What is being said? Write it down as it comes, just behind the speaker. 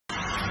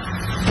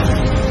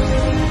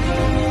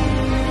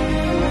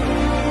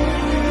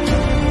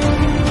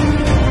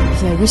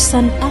There is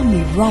an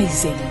army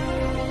rising.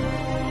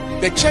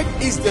 The church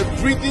is the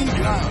breeding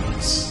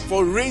grounds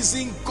for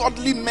raising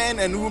godly men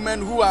and women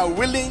who are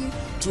willing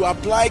to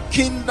apply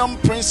kingdom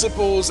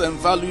principles and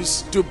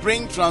values to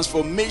bring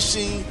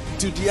transformation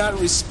to their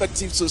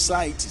respective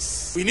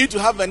societies. We need to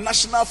have a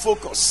national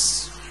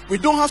focus. We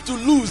don't have to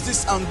lose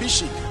this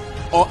ambition,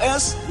 or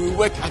else we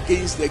work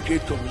against the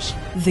Great Commission.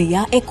 They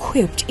are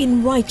equipped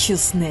in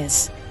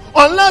righteousness.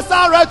 Unless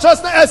our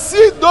righteousness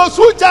exceeds those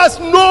who just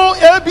know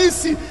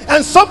ABC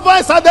and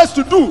supervise others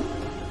to do,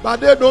 but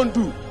they don't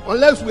do.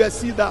 Unless we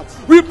see that.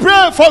 We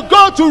pray for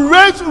God to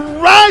raise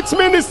right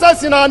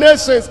ministers in our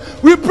nations.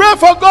 We pray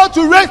for God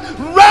to raise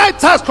right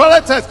tax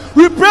collectors.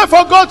 We pray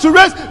for God to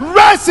raise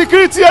right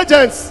security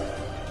agents.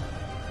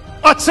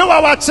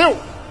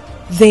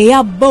 They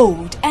are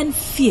bold and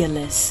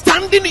fearless.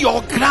 Standing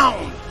your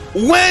ground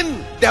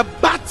when the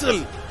battle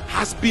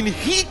has been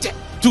heated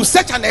to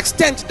such an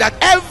extent that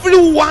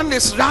everyone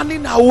is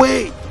running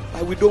away.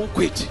 But we don't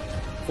quit,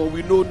 for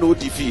we know no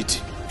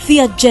defeat. The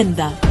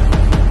agenda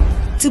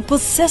to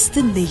possess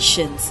the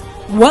nations.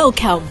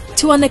 Welcome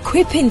to an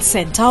equipping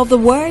center of the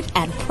word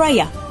and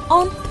prayer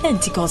on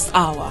Pentecost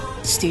Hour.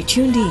 Stay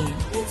tuned in.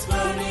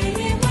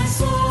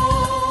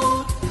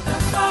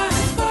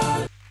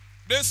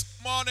 This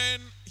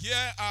morning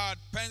here at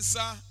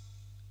Pensa,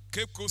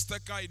 Cape Coast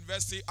Technical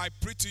University, I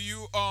preach to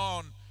you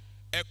on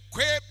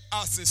equipped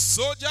as a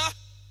soldier,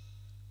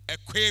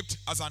 equipped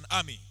as an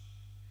army.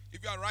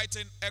 If you are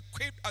writing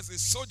equipped as a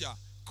soldier,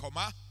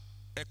 comma,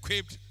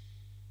 equipped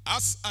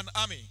as an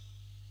army.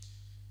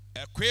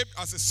 Equipped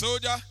as a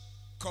soldier,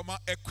 comma,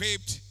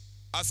 equipped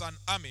as an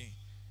army.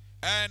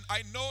 And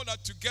I know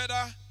that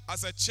together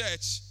as a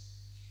church,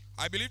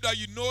 I believe that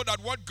you know that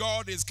what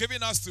God is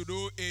giving us to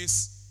do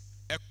is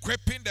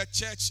equipping the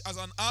church as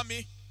an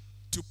army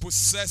to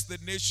possess the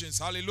nations.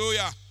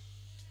 Hallelujah.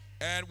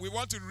 And we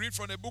want to read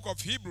from the book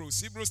of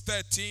Hebrews, Hebrews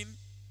 13.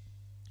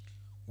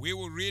 We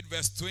will read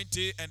verse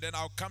 20 and then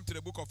I'll come to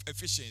the book of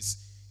Ephesians.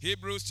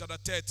 Hebrews chapter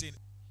 13.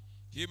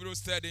 Hebrews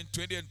 13,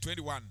 20 and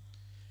 21.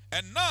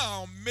 And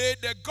now may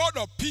the God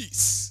of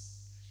peace,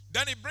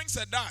 then he brings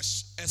a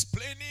dash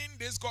explaining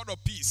this God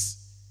of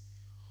peace,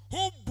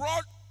 who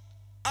brought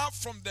up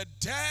from the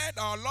dead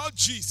our Lord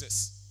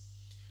Jesus,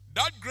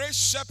 that great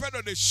shepherd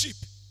of the sheep,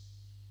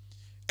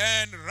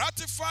 and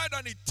ratified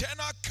an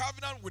eternal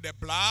covenant with the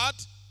blood.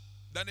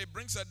 Then he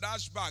brings a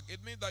dash back.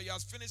 It means that he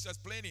has finished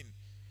explaining.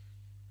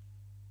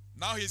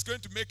 Now he's going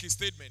to make his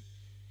statement.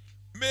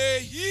 May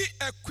he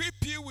equip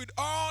you with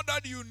all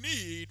that you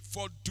need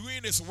for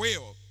doing his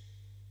will.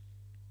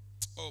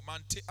 Oh, man,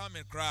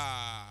 amen.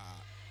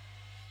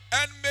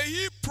 And may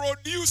he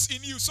produce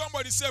in you.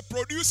 Somebody say,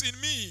 produce in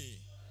me.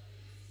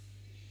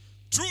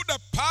 Through the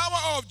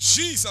power of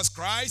Jesus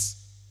Christ,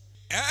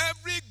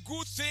 every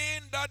good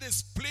thing that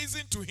is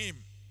pleasing to him.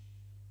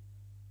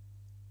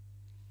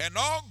 And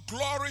all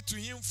glory to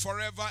him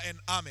forever and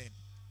amen.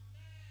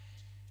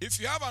 If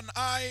you have an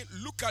eye,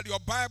 look at your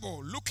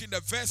Bible. Look in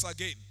the verse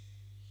again.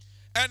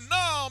 And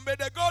now may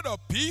the God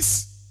of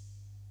peace,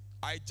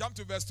 I jump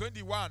to verse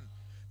 21.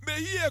 May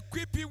he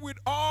equip you with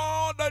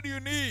all that you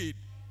need.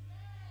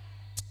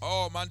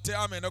 Oh, man,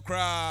 amen, no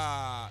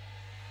cry.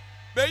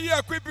 May he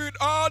equip you with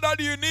all that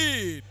you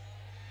need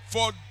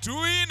for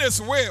doing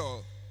his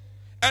will.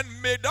 And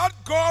may that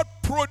God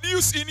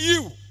produce in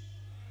you.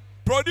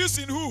 Produce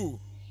in who?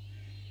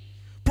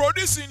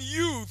 Produce in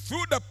you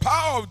through the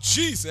power of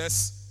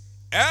Jesus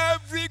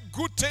every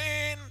good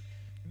thing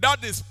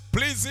that is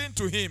pleasing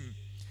to him.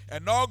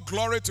 And all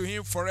glory to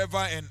him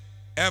forever and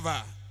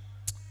ever.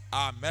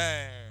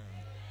 Amen.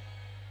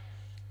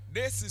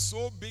 This is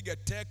so big a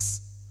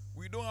text,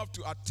 we don't have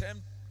to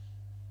attempt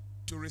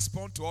to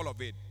respond to all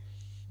of it.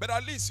 But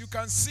at least you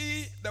can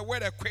see the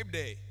word equipped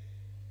there.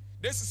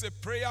 This is a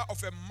prayer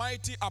of a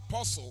mighty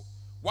apostle,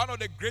 one of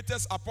the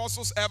greatest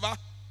apostles ever.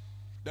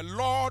 The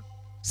Lord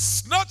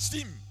snatched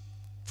him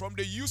from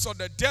the use of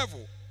the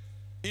devil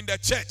in the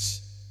church.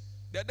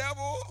 The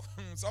devil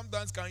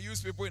sometimes can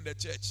use people in the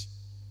church.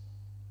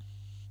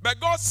 But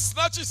God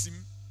snatches him,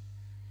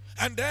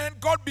 and then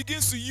God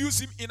begins to use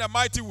him in a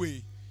mighty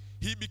way.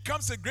 He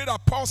becomes a great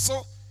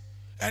apostle,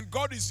 and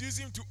God is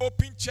using him to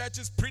open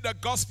churches, preach the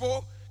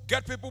gospel,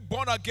 get people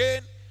born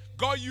again.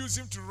 God used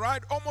him to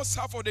write almost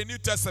half of the New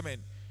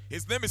Testament.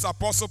 His name is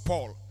Apostle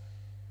Paul.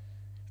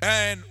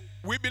 And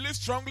we believe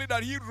strongly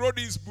that he wrote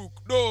this book,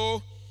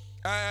 though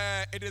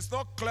it is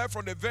not clear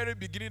from the very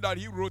beginning that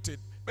he wrote it.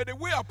 But the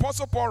way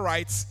Apostle Paul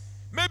writes,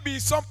 maybe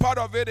some part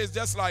of it is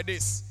just like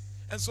this.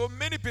 And so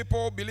many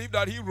people believe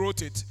that he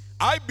wrote it.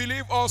 I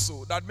believe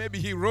also that maybe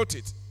he wrote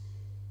it.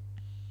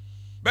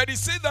 But he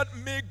said that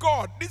may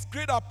God, this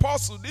great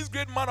apostle, this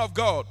great man of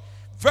God,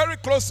 very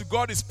close to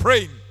God, is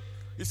praying.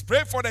 He's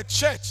praying for the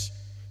church.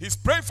 He's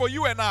praying for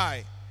you and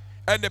I.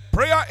 And the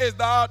prayer is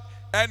that,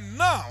 and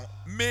now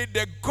may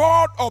the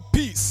God of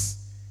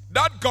peace,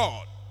 that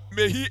God,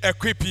 may he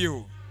equip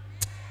you.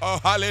 Oh,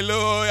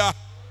 hallelujah.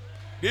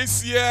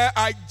 This year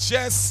I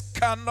just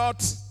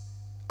cannot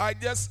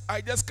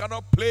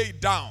play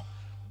it down.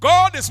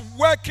 God is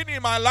working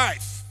in my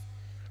life.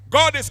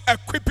 God is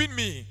equipping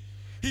me.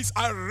 He's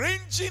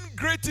arranging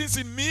great things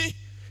in me.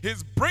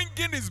 He's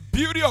bringing his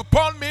beauty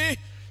upon me.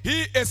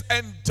 He is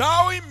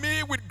endowing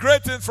me with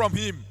great things from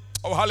him.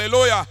 Oh,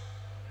 hallelujah.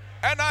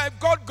 And I've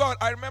got God.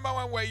 I remember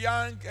when we were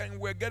young and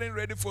we were getting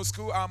ready for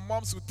school, our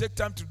moms would take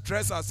time to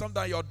dress us.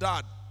 Sometimes your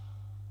dad,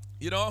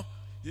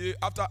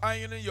 after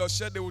ironing your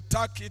shirt, they would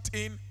tuck it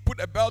in, put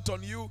a belt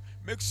on you,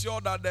 make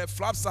sure that the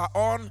flaps are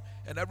on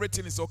and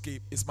everything is okay.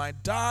 It's my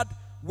dad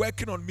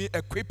working on me,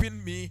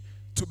 equipping me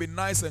to be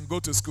nice and go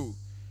to school.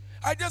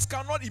 I just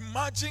cannot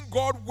imagine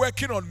God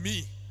working on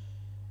me,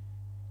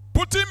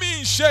 putting me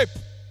in shape,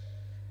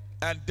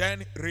 and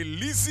then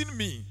releasing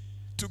me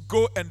to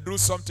go and do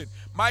something.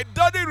 My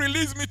daddy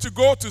released me to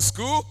go to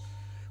school,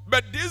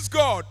 but this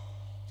God,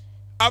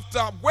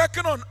 after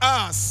working on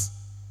us,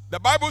 the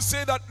Bible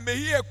says that may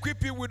he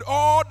equip you with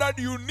all that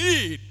you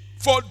need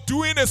for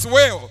doing his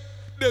will.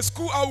 The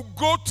school I'll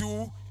go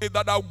to is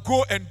that I'll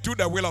go and do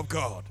the will of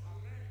God.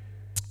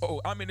 Oh,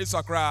 I'm in this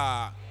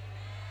Accra.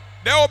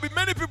 There will be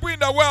many people in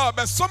the world,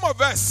 but some of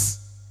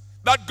us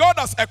that God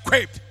has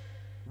equipped,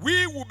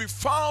 we will be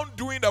found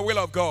doing the will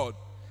of God.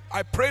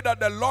 I pray that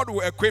the Lord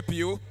will equip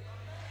you.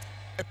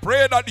 I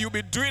pray that you'll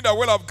be doing the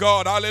will of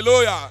God.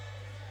 Hallelujah.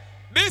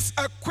 This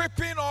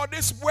equipping or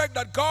this work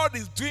that God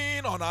is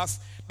doing on us,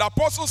 the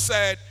apostle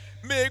said,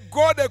 may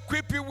God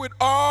equip you with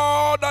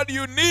all that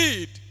you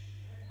need.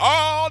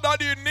 All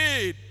that you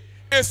need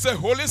is a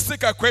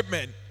holistic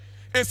equipment.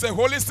 It's a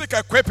holistic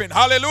equipping.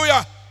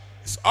 Hallelujah.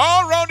 It's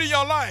all around in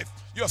your life.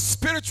 Your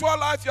spiritual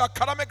life, your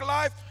academic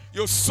life,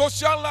 your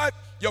social life,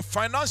 your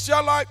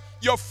financial life,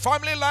 your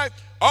family life,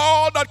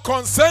 all that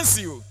concerns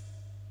you.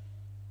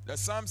 The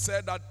psalm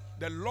said that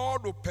the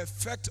Lord will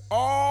perfect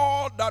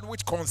all that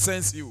which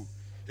concerns you.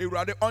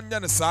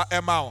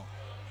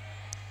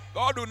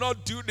 God will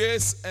not do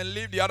this and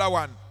leave the other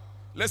one.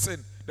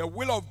 Listen, the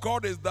will of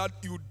God is that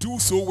you do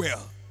so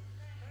well.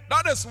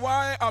 That is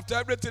why after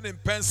everything in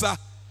Pensa,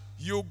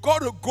 you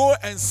got to go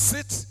and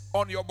sit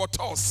on your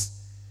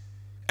buttocks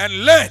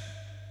and learn.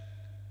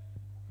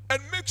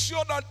 And make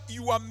sure that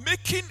you are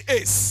making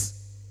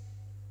A's.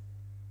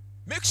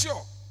 Make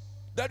sure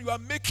that you are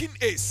making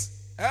A's.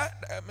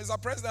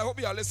 Mr. President, I hope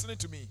you are listening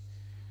to me.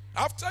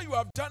 After you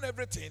have done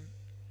everything,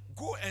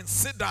 go and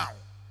sit down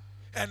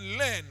and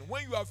learn.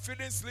 When you are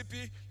feeling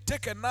sleepy,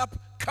 take a nap,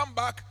 come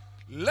back,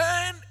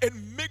 learn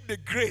and make the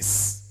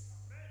grace.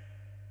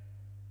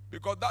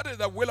 Because that is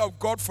the will of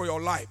God for your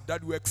life,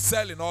 that you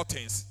excel in all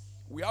things.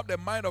 We have the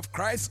mind of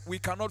Christ, we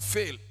cannot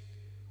fail.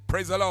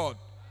 Praise the Lord.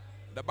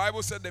 The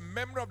Bible said the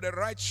memory of the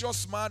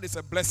righteous man is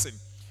a blessing.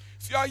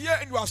 If you are here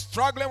and you are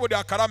struggling with the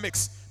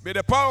academics, may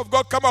the power of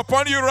God come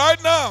upon you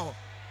right now.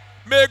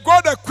 May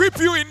God equip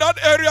you in that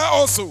area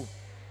also.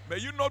 May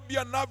you not be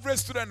an average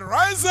student.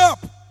 Rise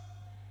up.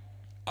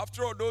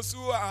 After all, those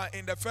who are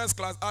in the first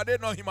class, are they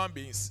not human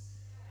beings?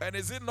 And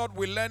is it not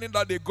with learning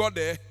that they got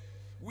there?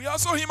 We are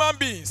also human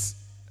beings.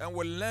 And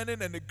with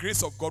learning and the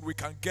grace of God, we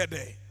can get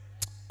there.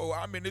 Oh,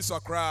 I'm in this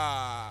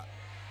Accra.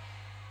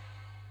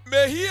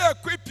 May he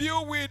equip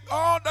you with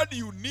all that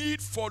you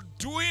need for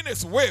doing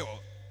his will.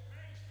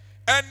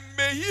 And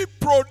may he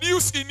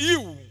produce in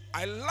you.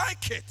 I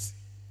like it.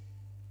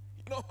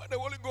 You know, when the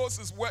Holy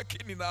Ghost is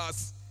working in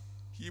us,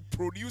 he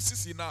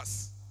produces in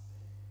us.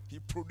 He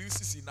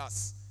produces in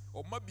us.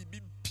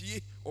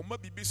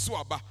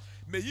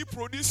 May he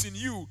produce in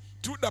you,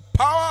 through the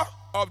power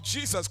of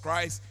Jesus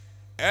Christ,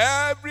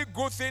 every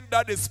good thing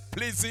that is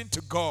pleasing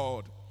to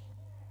God.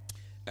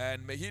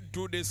 And may he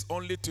do this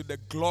only to the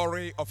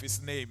glory of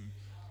his name.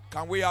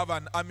 Can we have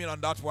an amen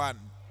on that one?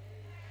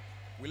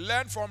 We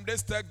learn from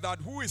this text that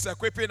who is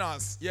equipping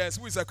us? Yes,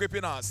 who is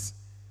equipping us?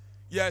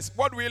 Yes,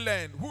 what we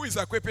learn? Who is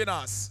equipping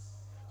us?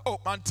 Oh,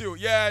 until,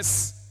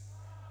 yes,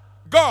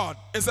 God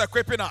is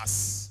equipping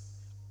us.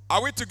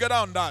 Are we together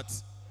on that?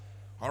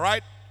 All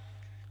right.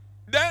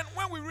 Then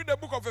when we read the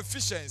book of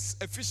Ephesians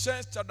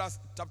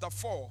chapter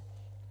 4,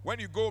 when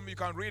you go home, you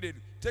can read it.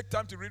 Take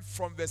time to read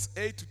from verse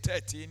 8 to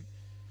 13.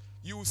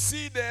 You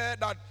see there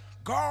that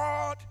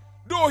God,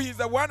 though he's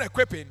the one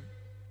equipping,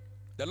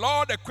 the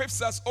Lord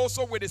equips us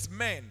also with his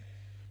men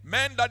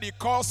that he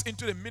calls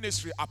into the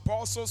ministry,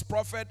 apostles,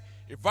 prophets,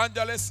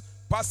 evangelists,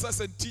 pastors,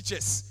 and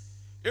teachers.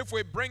 If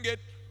we bring it,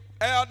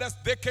 elders,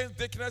 deacons,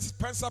 deaconesses,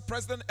 Pensa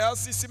president,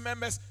 LCC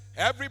members,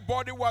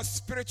 everybody who has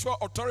spiritual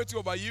authority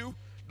over you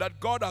that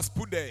God has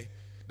put there,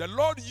 the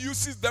Lord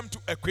uses them to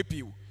equip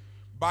you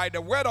by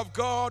the word of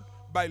God,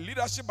 by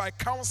leadership, by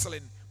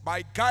counseling,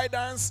 by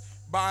guidance,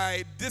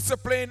 by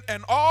discipline,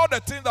 and all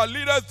the things that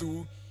leaders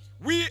do.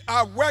 We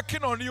are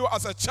working on you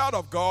as a child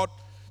of God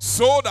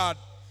so that,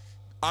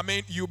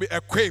 you'll be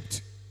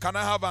equipped. Can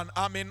I have an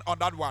amen on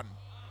that one?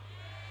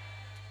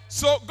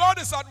 So God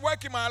is at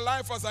work in my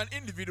life as an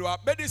individual,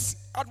 but it's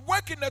at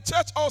work in the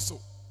church also.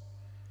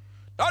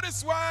 That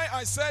is why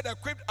I said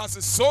equipped as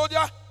a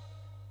soldier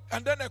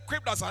and then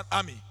equipped as an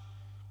army.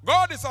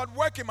 God is at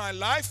work in my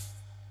life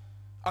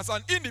as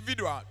an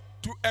individual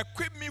to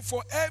equip me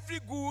for every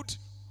good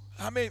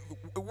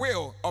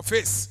will of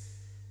his.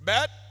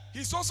 But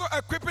he's also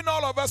equipping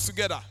all of us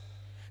together.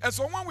 And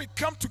so when we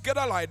come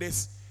together like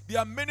this, there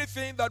are many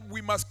things that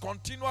we must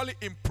continually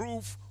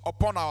improve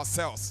upon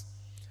ourselves.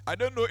 I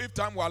don't know if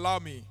time will allow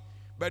me,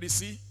 but you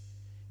see,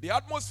 the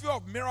atmosphere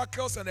of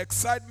miracles and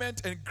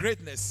excitement and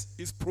greatness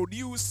is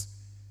produced.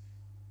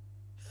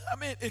 I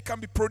mean, it can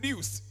be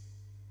produced.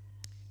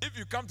 If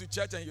you come to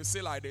church and you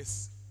say like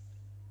this,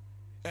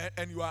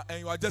 and you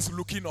are just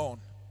looking on,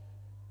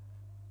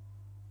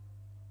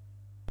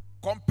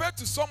 compared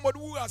to somebody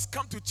who has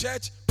come to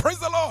church, praise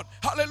the Lord,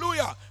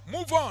 hallelujah,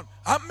 move on,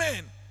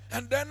 amen,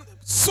 and then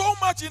so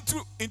much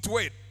into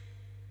it.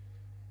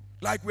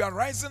 Like we are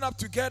rising up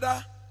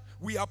together,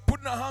 we are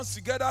putting our hands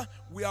together,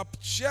 we are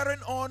sharing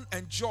on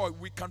and joy.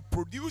 We can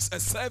produce a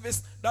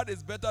service that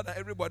is better than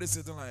everybody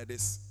sitting like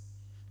this.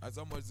 And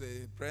someone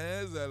say,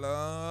 praise the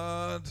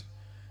Lord,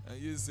 and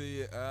you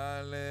say,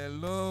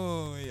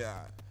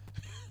 hallelujah.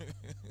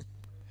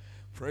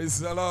 Praise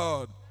the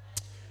Lord.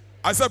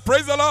 I said,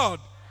 praise the Lord.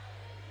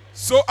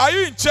 So are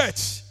you in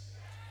church?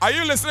 Are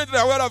you listening to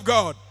the word of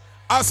God?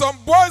 Are some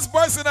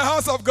boys in the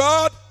house of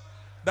God?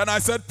 Then I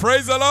said,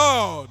 praise the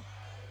Lord.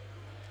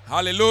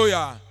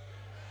 Hallelujah.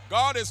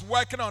 God is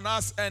working on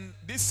us, and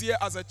this year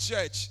as a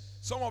church,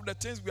 some of the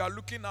things we are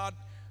looking at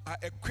are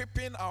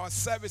equipping our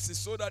services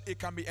so that it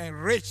can be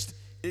enriched,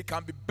 it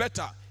can be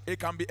better, it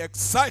can be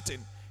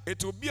exciting.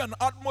 It will be an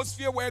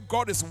atmosphere where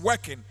God is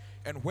working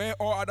and where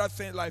all other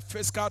things like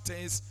physical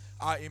things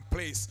are in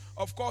place.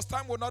 Of course,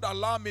 time will not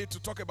allow me to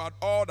talk about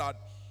all that.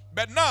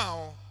 But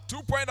now,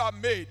 2 points are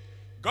made.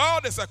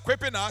 God is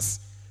equipping us.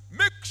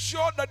 Make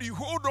sure that you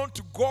hold on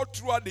to God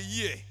throughout the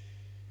year.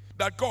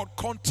 That God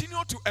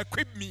continue to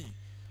equip me.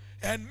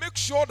 And make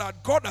sure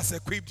that God has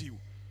equipped you.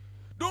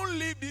 Don't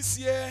leave this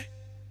year,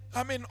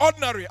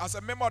 ordinary as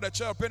a member of the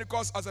Church of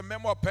Pentecost, as a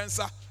member of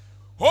Pensa.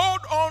 Hold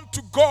on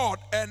to God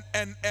and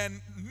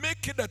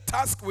make it a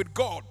task with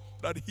God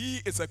that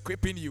He is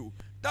equipping you.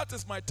 That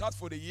is my task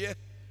for the year.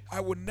 I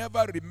will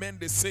never remain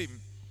the same.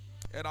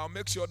 And I'll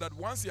make sure that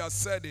once He has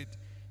said it,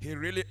 He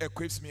really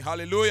equips me.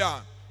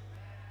 Hallelujah.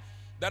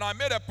 Then I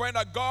made a point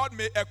that God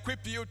may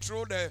equip you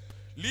through the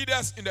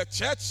leaders in the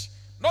church.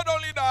 Not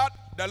only that,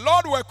 the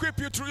Lord will equip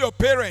you through your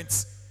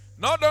parents.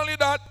 Not only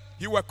that,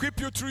 He will equip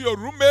you through your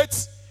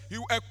roommates. He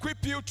will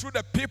equip you through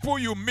the people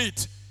you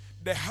meet,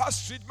 the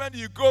harsh treatment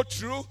you go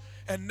through,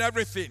 and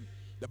everything.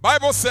 The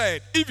Bible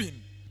said, even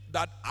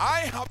that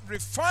I have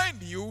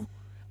refined you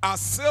as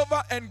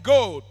silver and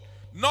gold,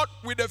 not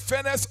with the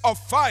furnace of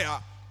fire,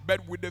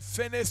 but with the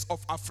furnace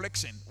of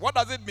affliction. What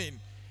does it mean?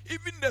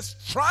 Even the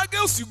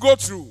struggles you go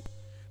through,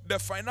 the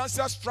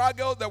financial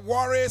struggle, the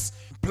worries,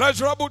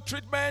 pleasurable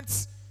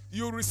treatments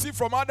you receive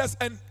from others,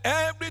 and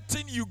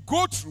everything you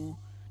go through,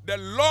 the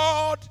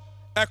Lord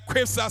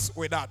equips us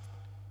with that.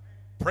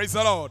 Praise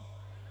the Lord.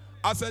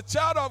 As a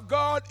child of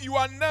God, you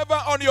are never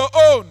on your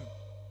own.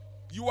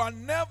 You are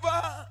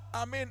never,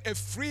 a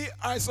free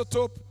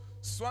isotope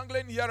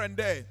swangling here and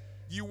there.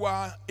 You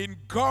are in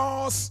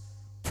God's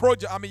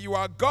project. You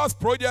are God's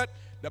project.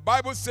 The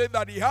Bible says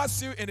that He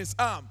has you in His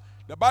arm.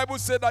 The Bible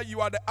says that you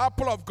are the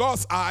apple of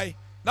God's eye.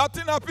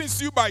 Nothing happens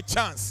to you by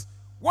chance.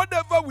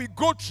 Whatever we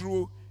go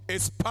through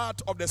is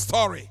part of the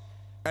story.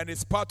 And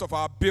it's part of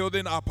our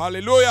building up.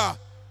 Hallelujah.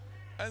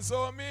 And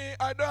so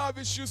I don't have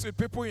issues with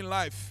people in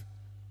life.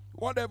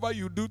 Whatever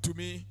you do to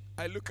me,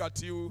 I look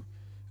at you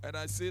and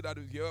I say that,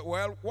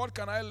 well, what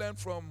can I learn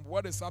from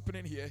what is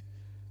happening here?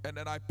 And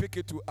then I pick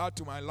it to add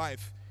to my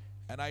life.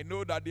 And I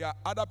know that there are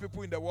other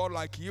people in the world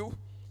like you.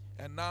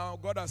 And now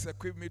God has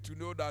equipped me to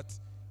know that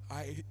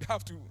I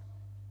have to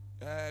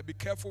be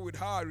careful with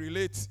how I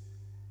relate.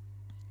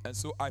 And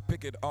so I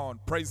pick it on.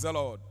 Praise the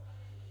Lord.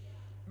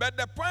 But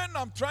the point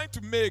I'm trying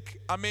to make,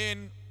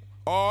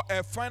 or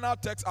a final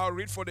text I'll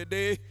read for the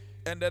day,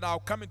 and then I'll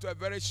come into a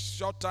very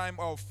short time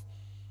of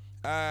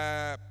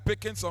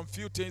picking some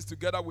few things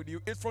together with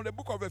you. It's from the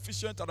book of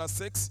Ephesians chapter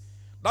 6.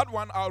 That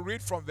one I'll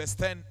read from verse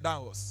 10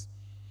 downwards.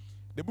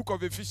 The book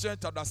of Ephesians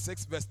chapter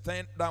 6 verse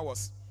 10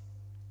 downwards.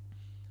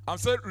 I'm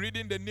still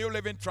reading the New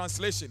Living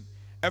Translation.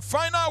 A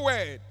final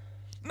word.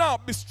 Now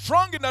be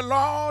strong in the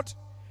Lord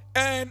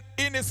and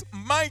in His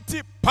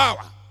mighty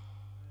power.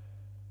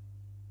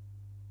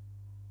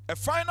 A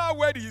final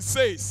word he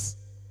says.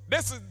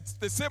 This is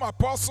the same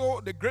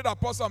apostle, the great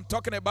apostle I'm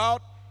talking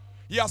about.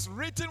 He has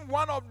written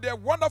one of the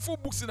wonderful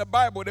books in the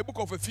Bible, the book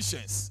of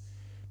Ephesians.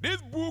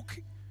 This book,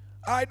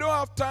 I don't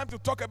have time to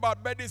talk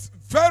about, but it's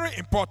very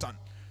important.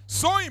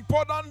 So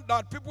important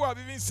that people have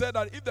even said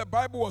that if the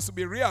Bible was to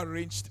be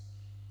rearranged,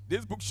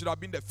 this book should have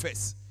been the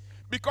first.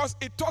 Because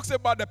it talks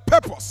about the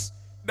purpose,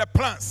 the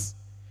plans.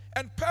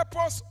 And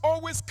purpose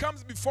always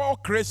comes before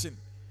creation.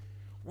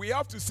 We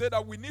have to say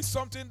that we need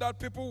something that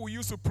people will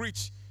use to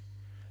preach.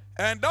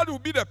 And that will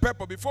be the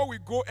purpose before we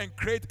go and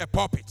create a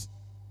pulpit.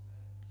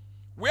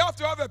 We have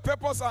to have a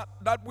purpose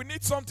that we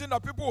need something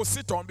that people will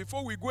sit on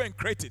before we go and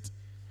create it.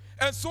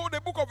 And so the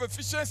book of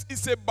Ephesians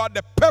is about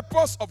the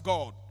purpose of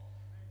God.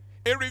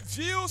 It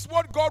reveals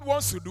what God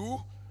wants to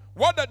do,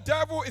 what the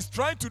devil is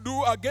trying to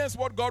do against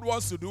what God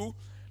wants to do.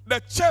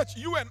 The church,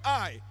 you and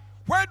I,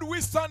 where do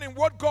we stand in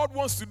what God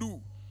wants to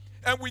do?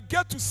 And we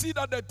get to see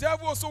that the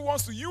devil also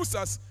wants to use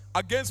us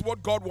against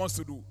what God wants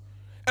to do.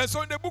 And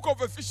so in the book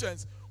of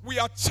Ephesians, we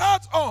are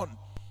charged on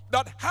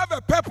that have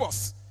a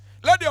purpose.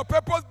 Let your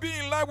purpose be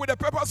in line with the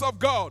purpose of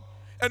God.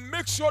 And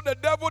make sure the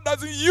devil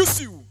doesn't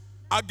use you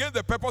against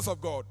the purpose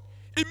of God.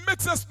 It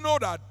makes us know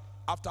that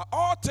after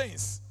all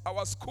things,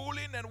 our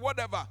schooling and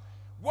whatever,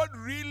 what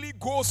really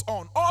goes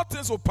on, all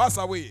things will pass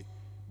away.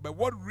 But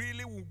what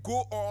really will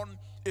go on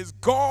is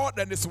God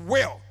and His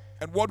will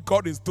and what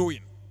God is doing.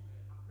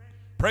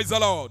 Praise the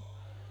Lord.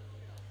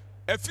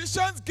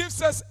 Ephesians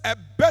gives us a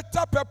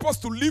better purpose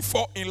to live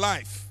for in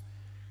life.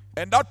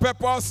 And that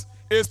purpose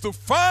is to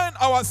find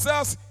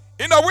ourselves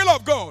in the will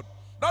of God.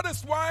 That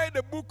is why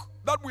the book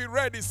that we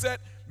read, it said,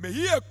 may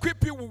He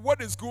equip you with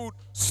what is good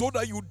so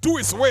that you do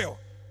His will.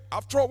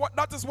 After all,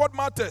 that is what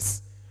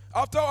matters.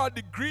 After our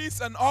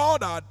degrees and all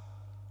that,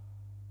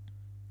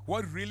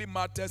 what really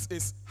matters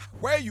is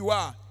where you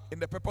are in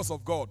the purpose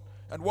of God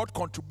and what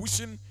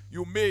contribution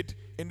you made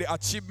in the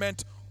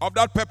achievement of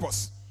that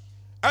purpose.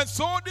 And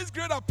so this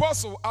great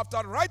apostle, after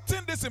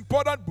writing this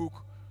important book,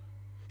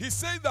 he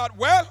says that,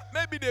 well,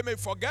 maybe they may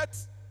forget,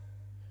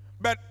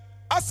 but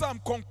as I'm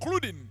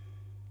concluding,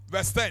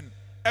 verse 10,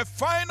 a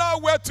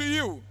final word to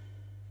you.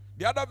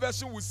 The other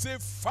version will say,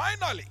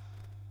 finally.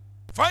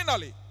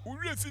 Finally.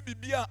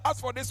 As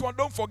for this one,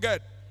 don't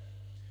forget.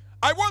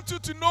 I want you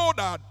to know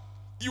that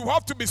you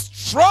have to be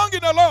strong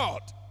in the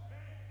Lord.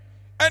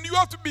 And you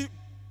have to be,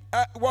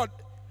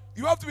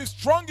 You have to be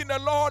strong in the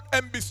Lord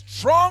and be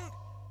strong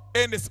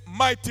in His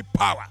mighty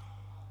power.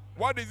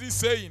 What is He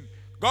saying?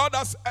 God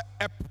has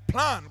a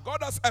plan.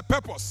 God has a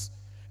purpose.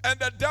 And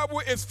the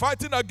devil is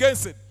fighting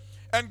against it.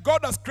 And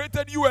God has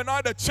created you and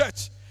I, the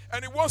church.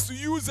 And He wants to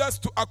use us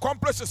to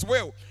accomplish His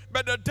will.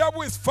 But the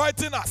devil is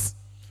fighting us.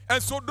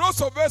 And so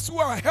those of us who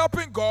are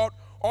helping God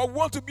or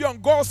want to be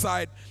on God's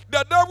side,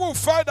 the devil will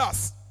fight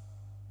us.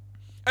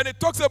 And it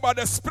talks about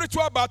the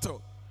spiritual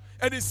battle.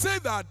 And it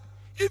says that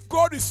if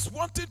God is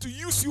wanting to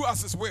use you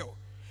as His will,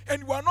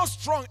 and you are not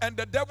strong and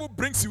the devil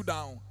brings you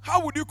down,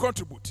 how would you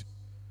contribute?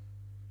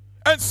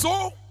 And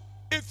so,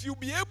 if you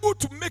be able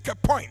to make a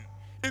point,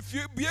 if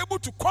you be able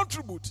to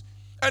contribute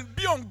and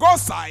be on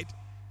God's side,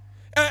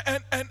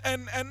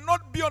 and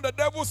not be on the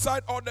devil's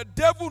side, or the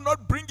devil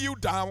not bring you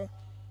down,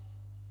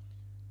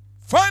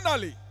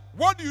 finally,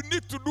 what you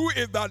need to do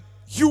is that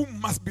you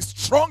must be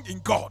strong in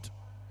God.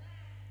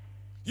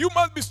 You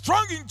must be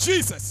strong in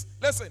Jesus.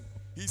 Listen,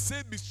 He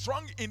said be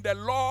strong in the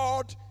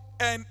Lord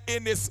and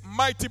in His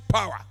mighty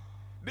power.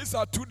 These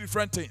are two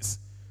different things.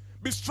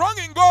 Be strong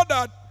in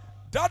God,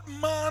 that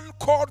man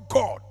called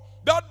God,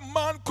 that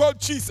man called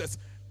Jesus,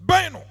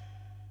 Beno.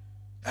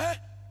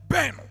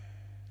 Beno.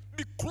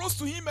 Be close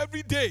to Him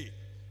every day.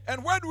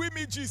 And where do we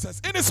meet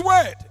Jesus? In His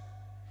Word.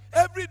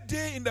 Every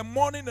day in the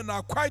morning in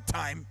our quiet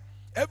time,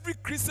 every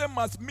Christian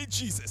must meet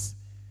Jesus.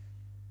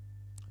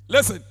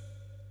 Listen,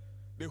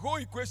 the whole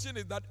equation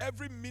is that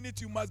every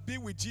minute you must be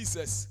with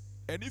Jesus.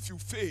 And if you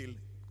fail,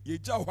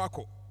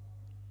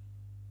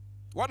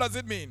 what does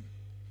it mean?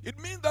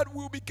 It means that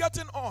we'll be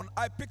getting on.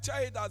 I picture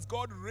it as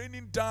God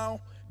raining down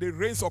the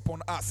rains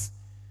upon us.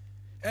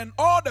 And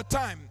all the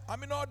time,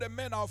 all the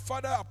men, our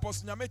father,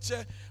 Apostle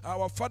Nyameche,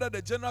 our father,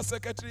 the general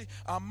secretary,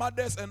 our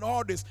mothers, and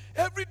all this,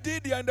 every day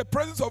they are in the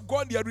presence of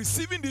God, they are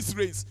receiving these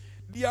rains.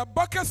 Their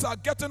buckets are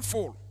getting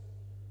full.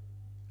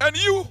 And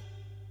you,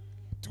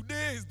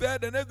 today is there,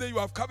 the next day you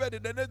have covered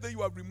it, the next day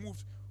you have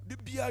removed.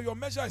 Your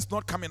measure is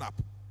not coming up.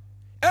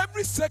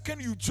 Every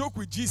second you joke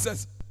with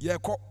Jesus,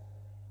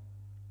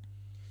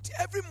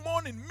 every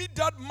morning, meet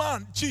that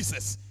man,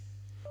 Jesus.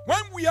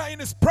 When we are in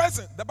His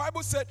presence, the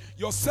Bible said,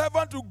 your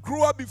servant will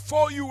grow up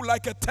before you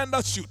like a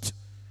tender shoot.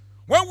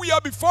 When we are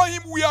before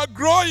Him, we are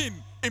growing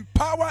in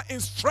power,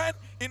 in strength,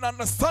 in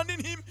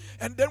understanding Him,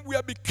 and then we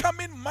are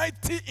becoming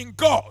mighty in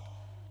God.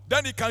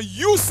 Then He can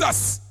use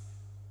us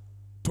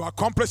to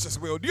accomplish His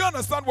will. Do you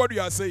understand what we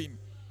are saying?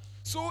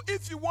 So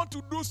if you want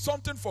to do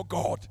something for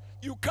God,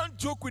 you can't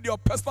joke with your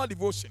personal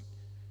devotion.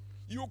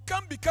 You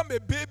can't become a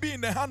baby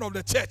in the hand of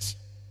the church.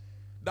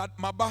 That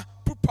Maba,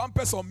 put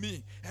pampers on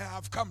me, and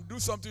I've come do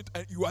something,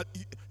 and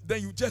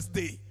then you just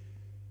day.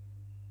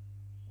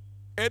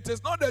 It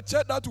is not the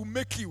church that will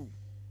make you.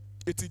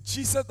 It is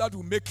Jesus that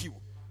will make you.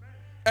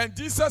 And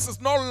Jesus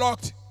is not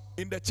locked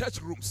in the church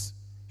rooms.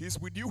 He's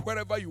with you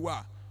wherever you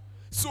are.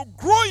 So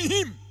grow in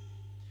Him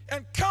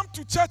and come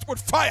to church with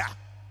fire.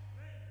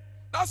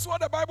 That's what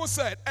the Bible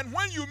said. And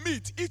when you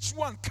meet, each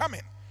one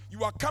coming,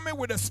 you are coming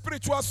with a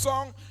spiritual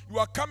song. You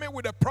are coming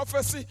with a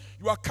prophecy.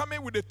 You are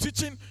coming with a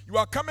teaching. You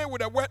are coming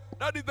with a word.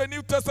 That is the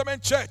New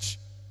Testament church.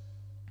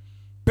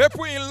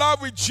 People in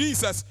love with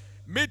Jesus,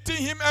 meeting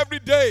Him every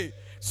day.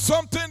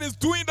 Something is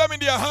doing them in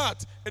their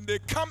heart. And they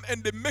come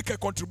and they make a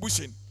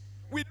contribution.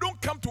 We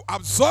don't come to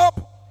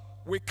absorb.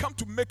 We come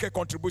to make a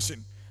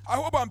contribution. I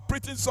hope I'm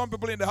preaching some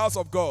people in the house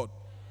of God.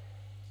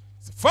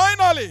 So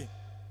finally,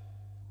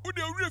 make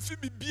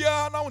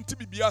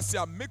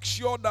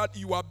sure that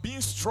you are being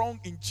strong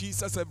in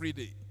Jesus every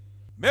day.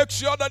 Make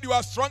sure that you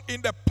are strong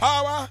in the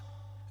power,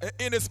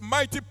 in His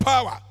mighty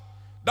power.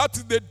 That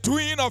is the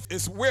doing of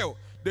His will.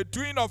 the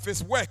doing of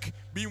his work,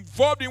 be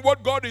involved in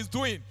what God is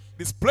doing,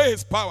 display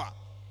his power.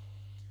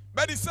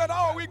 But he said,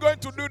 how are we going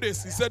to do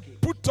this? He said,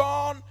 put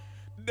on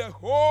the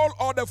whole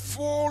or the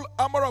full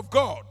armor of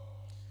God,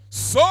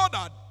 so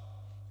that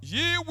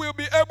ye will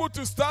be able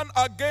to stand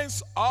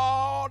against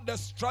all the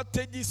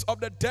strategies of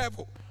the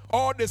devil,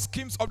 all the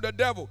schemes of the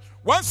devil.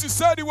 Once you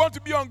said you want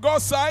to be on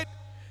God's side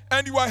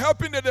and you are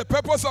helping in the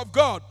purpose of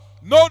God,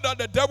 know that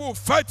the devil will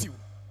fight you.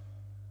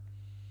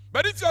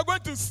 But if you are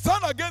going to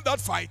stand against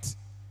that fight,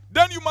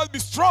 then you must be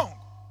strong.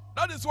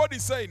 That is what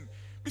he's saying.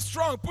 Be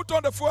strong, put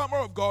on the full armor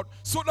of God,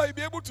 so that you'll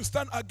be able to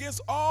stand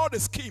against all the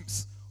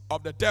schemes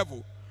of the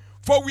devil.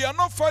 For we are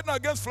not fighting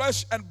against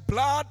flesh and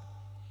blood,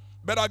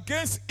 but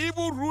against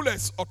evil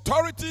rulers,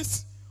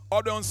 authorities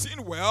of the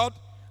unseen world,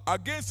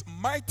 against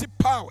mighty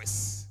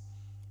powers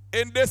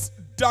in this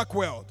dark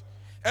world,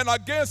 and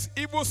against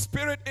evil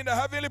spirit in the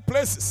heavenly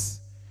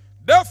places.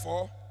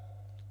 Therefore,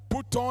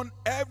 put on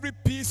every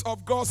piece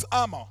of God's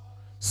armor,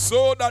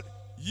 so that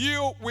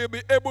you will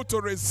be able to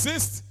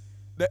resist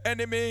the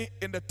enemy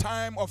in the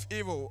time of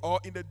evil, or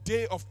in the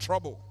day of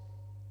trouble.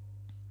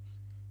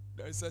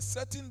 There is a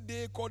certain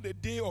day called the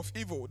day of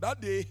evil. That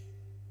day,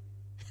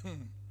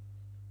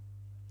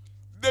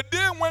 the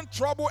day when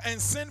trouble and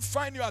sin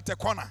find you at a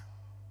corner.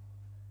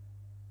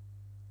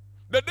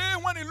 The day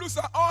when it looks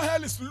like all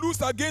hell is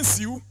loose against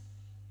you.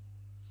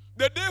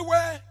 The day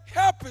where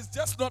help is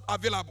just not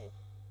available.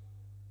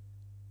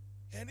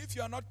 And if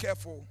you are not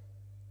careful,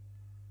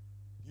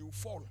 you will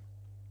fall.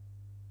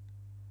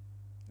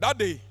 That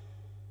day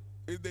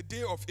is the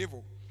day of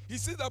evil. He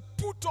says that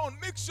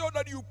make sure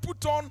that you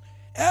put on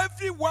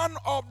every one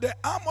of the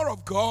armor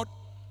of God,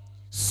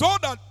 so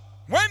that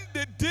when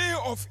the day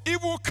of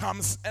evil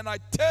comes, and I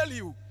tell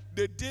you,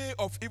 the day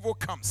of evil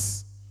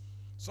comes.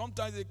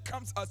 Sometimes it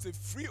comes as a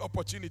free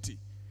opportunity,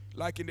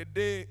 like in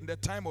the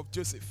time of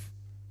Joseph.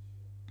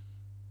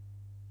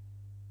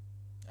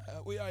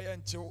 We are here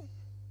in Cho.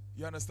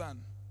 You understand?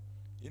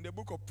 In the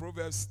book of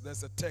Proverbs,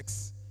 there's a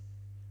text.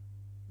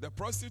 The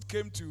prostitute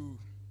came to,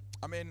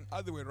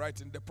 as they were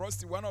writing, the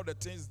prostitute, one of the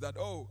things that,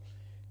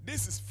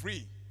 this is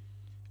free.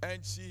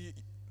 And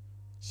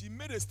she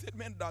made a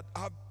statement that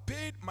I've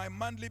paid my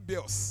monthly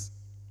bills.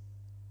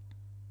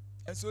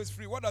 And so it's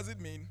free. What does it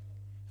mean?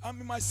 I'm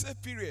in my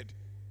safe period.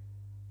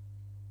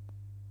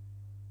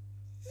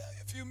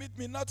 If you meet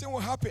me, nothing will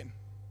happen.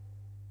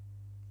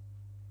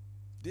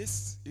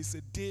 This is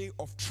a day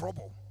of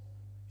trouble.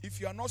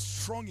 If you are not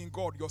strong in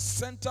God, your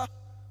center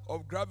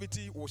of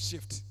gravity will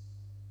shift.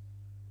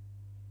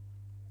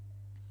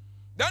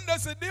 Then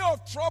there's a day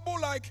of trouble,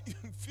 like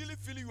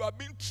feeling you are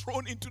being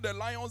thrown into the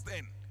lion's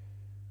den.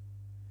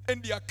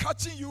 And they are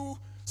catching you.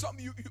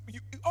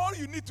 All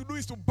you need to do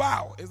is to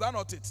bow. Is that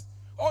not it?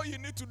 All you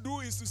need to do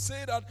is to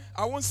say that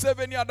I won't serve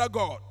any other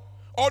God.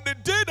 Or the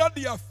day that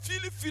they are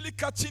feeling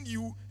catching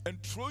you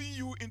and throwing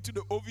you into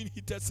the oven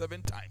heated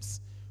 7 times.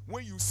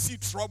 When you see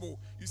trouble,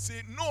 you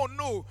say,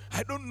 no,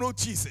 I don't know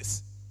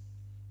Jesus.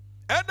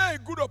 Either a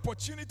good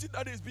opportunity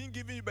that is being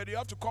given you, but you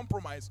have to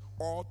compromise,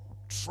 or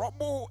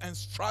trouble and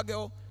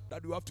struggle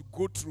that you have to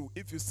go through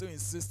if you still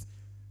insist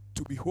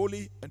to be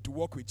holy and to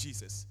walk with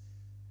Jesus.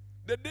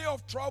 The day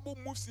of trouble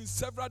moves in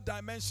several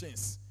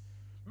dimensions,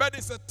 but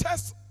it's a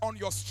test on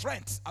your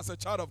strength as a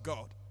child of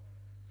God.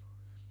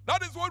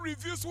 That is what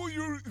reveals who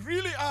you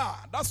really are.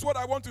 That's what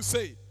I want to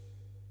say.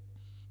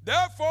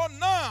 Therefore,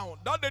 now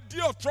that the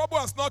day of trouble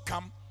has not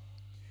come,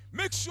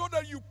 make sure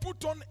that you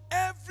put on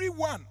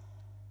everyone.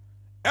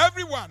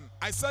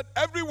 I said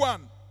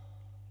everyone.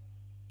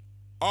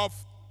 Of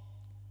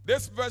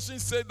this version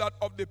said that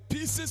of the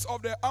pieces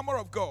of the armor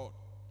of God,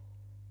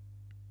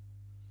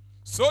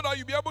 so that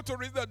you'll be able to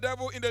resist the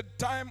devil in the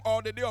time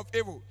or the day of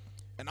evil.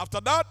 And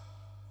after that,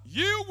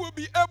 you will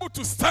be able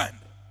to stand.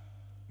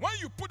 When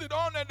you put it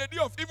on and the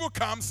day of evil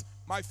comes,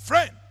 my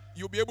friend,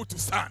 you'll be able to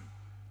stand.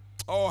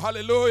 Oh,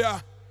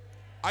 hallelujah.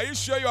 Are you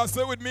sure you are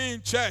still with me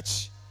in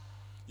church?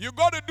 You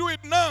got to do it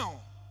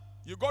now.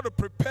 You got to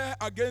prepare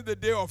against the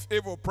day of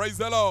evil. Praise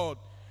the Lord.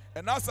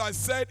 And as I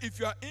said, if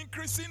you are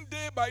increasing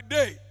day by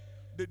day,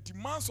 the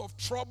demands of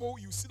trouble,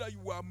 you see that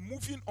you are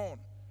moving on.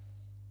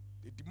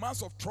 The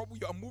demands of trouble,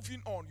 you are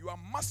moving on. You are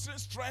mastering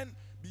strength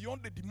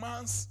beyond the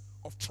demands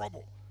of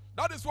trouble.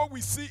 That is what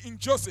we see in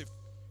Joseph.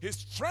 His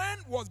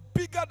strength was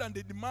bigger than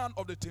the demand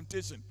of the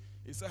temptation.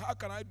 He said, how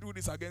can I do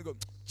this again? Go,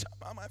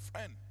 my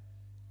friend.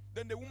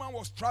 Then the woman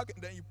was struggling.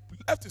 Then he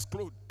left his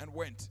clothes and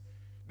went.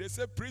 They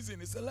said prison.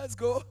 He said, let's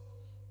go.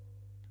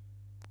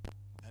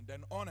 And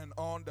then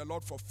on, the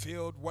Lord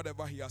fulfilled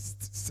whatever he has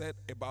said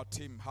about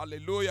him.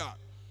 Hallelujah.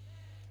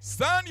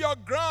 Stand your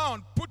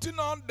ground, putting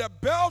on the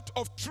belt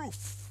of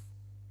truth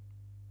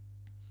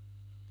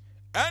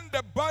and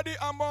the body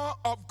armor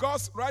of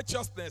God's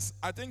righteousness.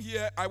 I think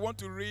here I want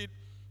to read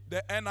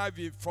the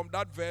NIV from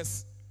that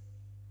verse.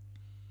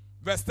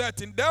 Verse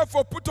 13.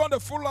 Therefore put on the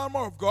full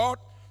armor of God,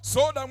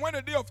 so that when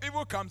the day of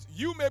evil comes,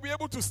 you may be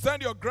able to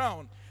stand your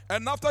ground.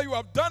 And after you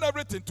have done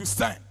everything, to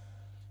stand.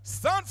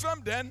 Stand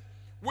firm then,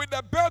 with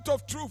the belt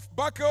of truth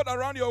buckled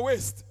around your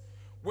waist,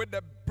 with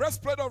the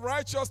breastplate of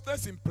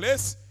righteousness in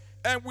place,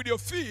 and with your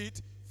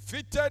feet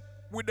fitted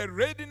with the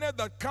readiness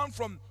that comes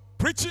from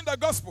preaching the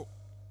gospel.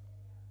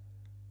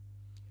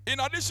 In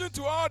addition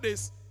to all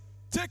this,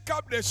 take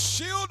up the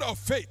shield of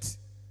faith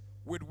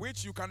with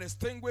which you can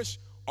extinguish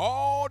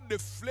all the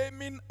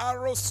flaming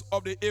arrows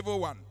of the evil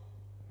one.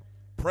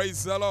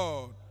 Praise the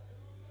Lord.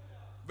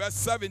 Verse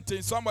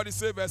 17. Somebody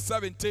say verse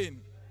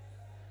 17.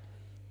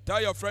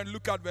 Tell your friend,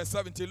 look at verse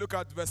 17. Look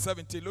at verse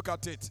 17. Look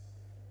at it.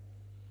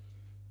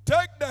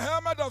 Take the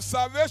helmet of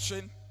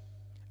salvation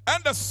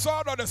and the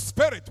sword of the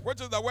Spirit, which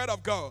is the word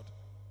of God,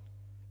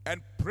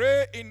 and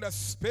pray in the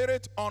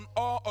Spirit on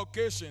all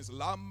occasions. You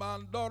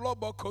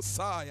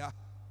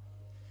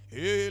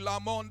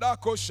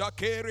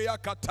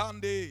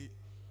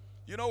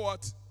know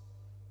what?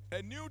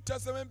 A New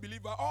Testament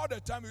believer, all the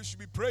time you should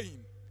be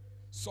praying.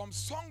 Some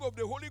song of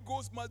the Holy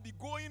Ghost must be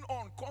going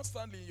on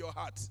constantly in your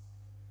heart.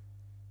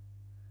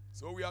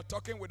 So we are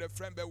talking with a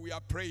friend, but we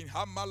are praying.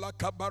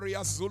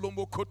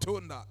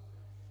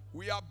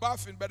 We are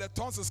bathing, but the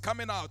tongues is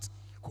coming out.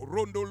 Oh,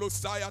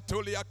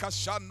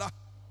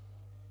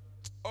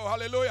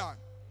 hallelujah.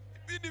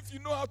 Even if you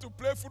know how to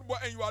play football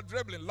and you are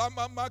dribbling.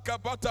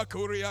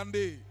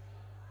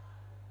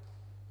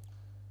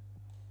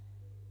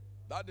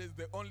 That is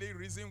the only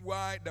reason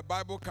why the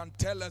Bible can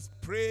tell us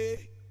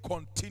pray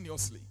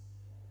continuously.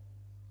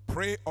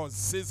 Pray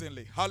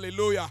unceasingly.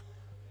 Hallelujah.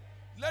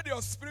 Let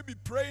your spirit be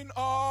praying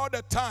all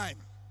the time.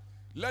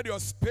 Let your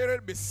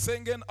spirit be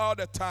singing all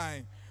the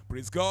time.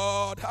 Praise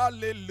God.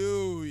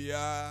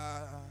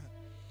 Hallelujah.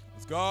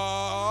 Praise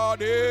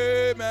God.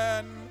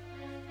 Amen.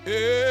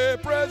 Hey,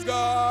 praise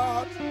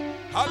God.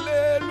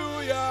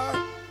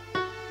 Hallelujah.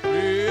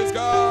 Praise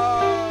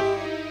God.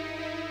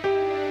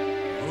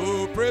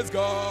 Oh, praise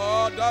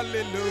God.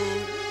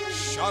 Hallelujah.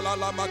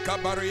 Shalalama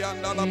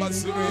kabarianda la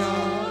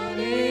basuria.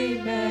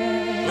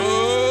 Amen.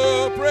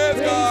 Oh, praise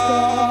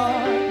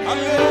God.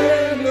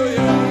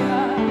 Hallelujah.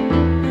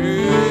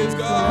 Praise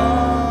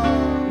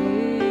God.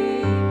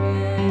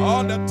 Amen.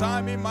 All the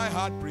time in my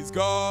heart, praise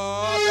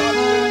God.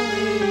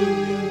 Hallelujah.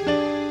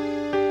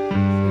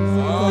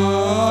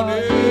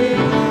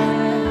 Hallelujah.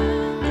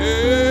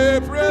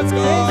 Hey, praise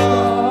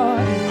God.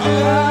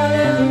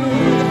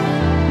 Hallelujah.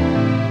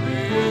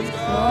 Praise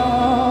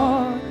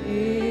God.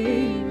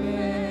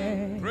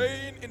 Amen.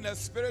 Praying in the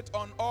Spirit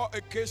on all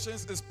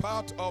occasions is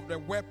part of the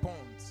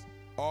weapons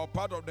or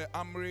part of the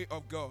armory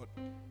of God.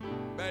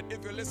 But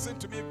if you listen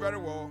to me very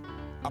well,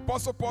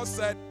 Apostle Paul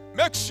said,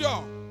 make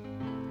sure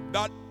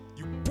that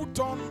you put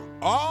on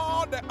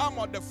all the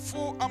armor, the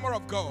full armor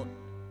of God.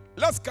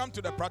 Let's come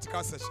to the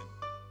practical session.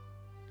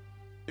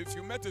 If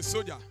you met a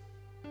soldier,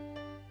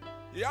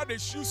 he had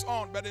his shoes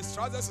on, but his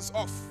trousers is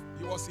off.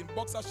 He was in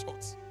boxer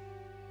shorts.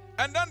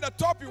 And then the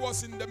top, he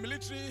was in the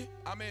military,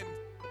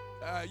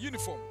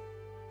 uniform.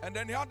 And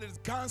then he had his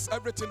guns,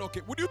 everything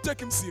okay. Would you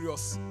take him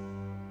serious?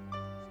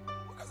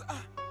 Because,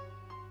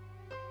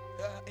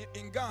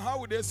 in Ghana, how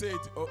would they say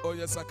it? Oh,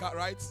 yes,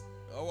 right?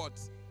 Or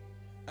what?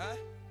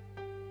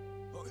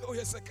 Oh,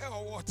 yes,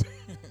 or what?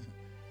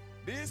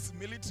 This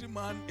military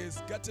man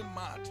is getting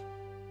mad.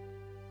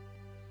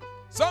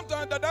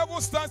 Sometimes the devil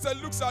stands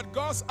and looks at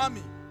God's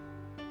army.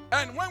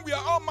 And when we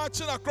are all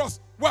marching across,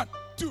 1,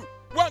 2,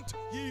 1, 2,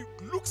 he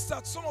looks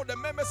at some of the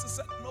members and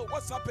says, no,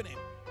 what's happening?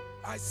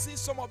 I see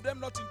some of them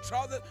not in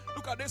trousers.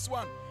 Look at this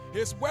one.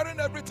 He's wearing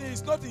everything.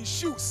 He's not in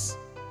shoes.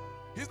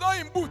 He's not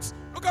in boots.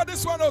 Look at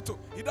this one also.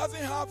 He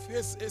doesn't have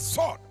his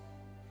sword.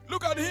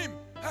 Look at him.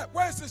 Hey,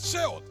 where is his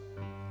shield?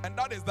 And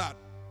that is that.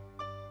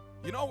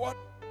 You know what?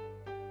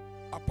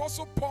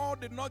 Apostle Paul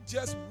did not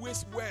just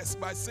waste words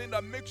by saying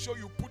that make sure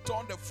you put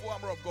on the full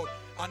armor of God.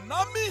 An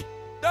army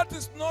that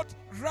is not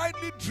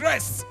rightly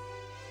dressed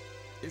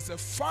is a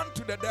fun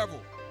to the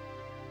devil.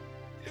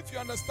 If you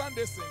understand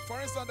this thing, for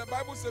instance, the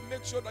Bible says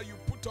make sure that you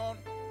put on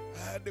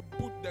the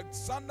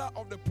sandal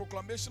of the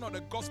proclamation of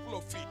the gospel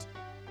of faith.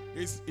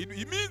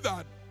 It means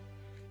that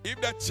if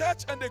the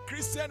church and the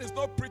Christian is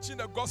not preaching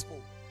the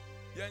gospel,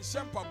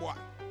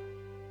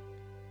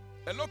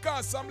 a local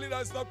assembly that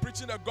is not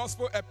preaching the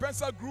gospel, a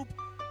Pentecost group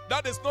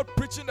that is not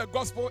preaching the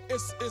gospel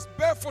is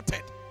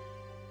barefooted.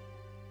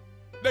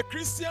 The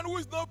Christian who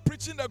is not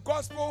preaching the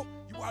gospel,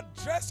 you are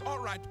dressed all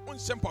right.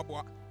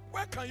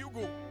 Where can you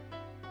go?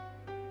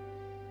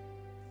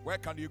 Where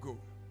can you go?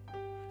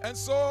 And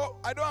so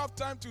I don't have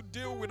time to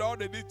deal with all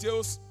the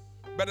details,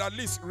 but at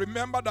least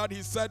remember that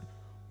he said,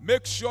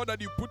 make sure that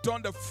you put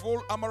on the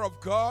full armor of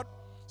God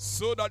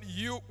so that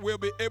you will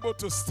be able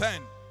to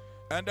stand.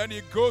 And then he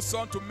goes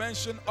on to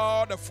mention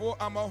all the full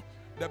armor,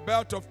 the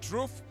belt of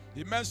truth.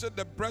 He mentioned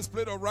the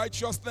breastplate of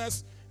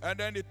righteousness. And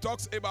then he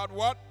talks about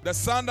what? The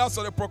sandals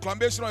of the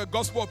proclamation of the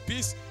gospel of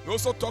peace. He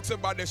also talks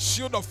about the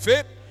shield of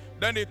faith.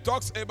 Then he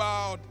talks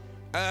about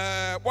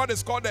what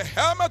is called the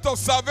helmet of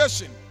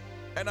salvation.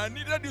 And I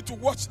needed you to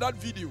watch that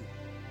video.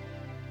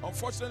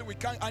 Unfortunately, we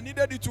can't. I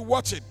needed you to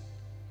watch it.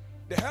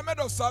 The helmet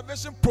of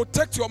salvation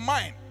protects your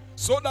mind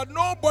so that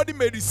nobody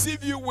may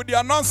deceive you with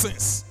their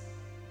nonsense.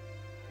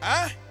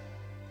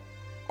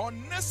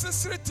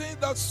 Unnecessary things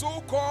that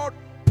so-called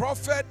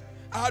prophets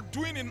are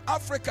doing in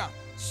Africa.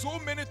 So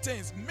many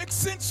things.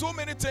 Mixing so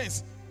many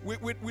things.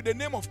 with the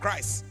name of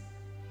Christ.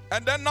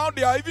 And then now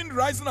they are even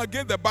rising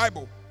against the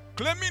Bible,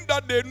 claiming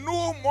that they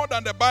know more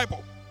than the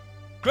Bible,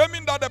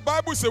 claiming that the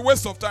Bible is a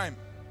waste of time.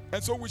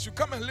 And so we should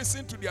come and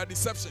listen to their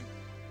deception.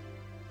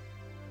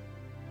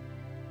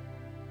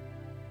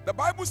 The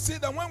Bible says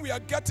that when we are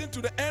getting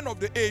to the end of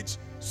the age,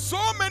 so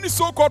many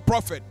so-called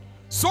prophets,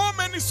 so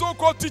many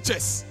so-called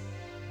teachers,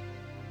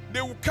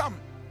 they will come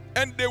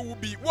and they will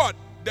be what?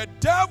 The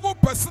devil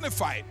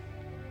personified.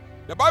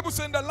 The Bible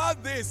says in the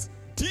last days,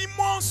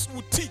 demons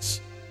will teach.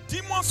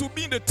 Demons will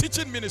be in the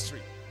teaching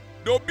ministry.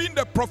 They will be in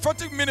the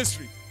prophetic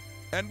ministry.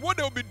 And what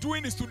they will be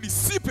doing is to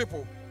deceive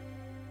people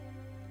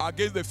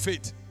against the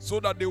faith, so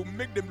that they will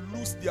make them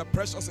lose their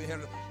precious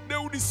inheritance. They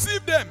will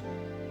deceive them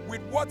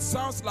with what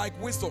sounds like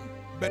wisdom,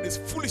 but it's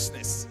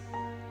foolishness.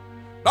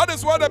 That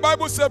is why the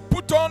Bible said,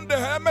 put on the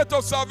helmet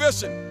of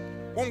salvation.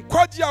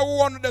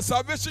 The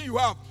salvation you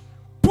have,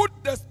 put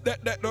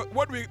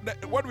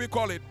what we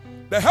call it,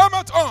 the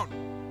helmet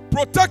on,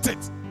 protect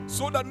it,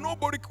 so that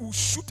nobody will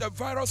shoot a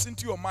virus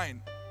into your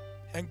mind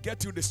and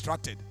get you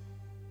distracted.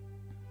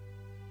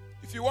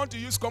 If you want to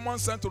use common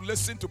sense to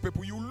listen to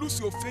people, you lose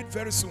your faith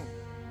very soon.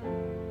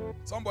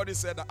 Somebody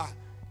said,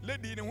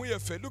 lady in your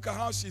faith, look at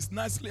how she's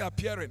nicely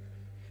appearing.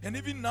 And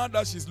even now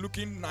that she's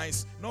looking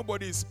nice,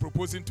 nobody is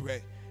proposing to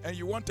her. And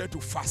you want her to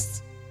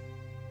fast.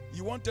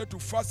 You want her to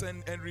fast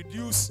and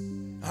reduce,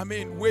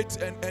 weight,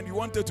 and you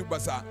want her to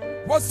bazaar.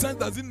 What sense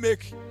does it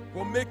make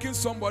for making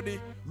somebody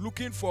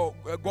looking for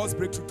God's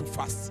breakthrough to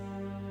fast?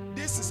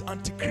 This is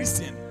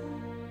anti-Christian.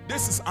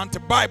 This is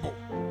anti-Bible.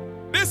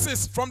 This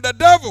is from the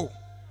devil.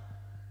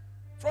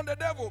 From the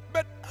devil.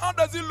 But how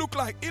does it look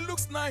like? It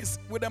looks nice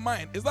with the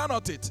mind. Is that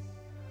not it?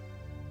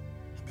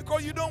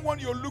 Because you don't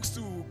want your looks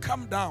to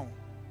come down.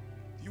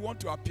 You want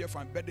to appear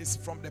fine, but it's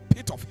from the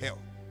pit of hell.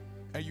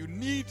 And you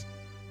need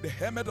the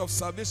helmet of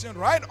salvation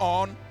right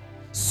on,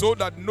 so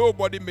that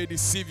nobody may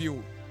deceive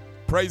you.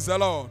 Praise the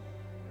Lord.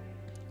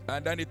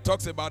 And then it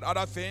talks about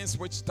other things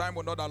which time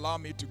will not allow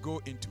me to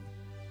go into.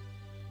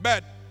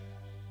 But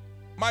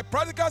my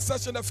practical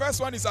session, the first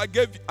one is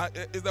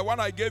is the one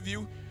I gave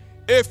you.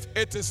 If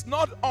it is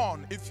not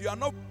on, if you are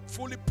not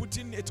fully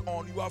putting it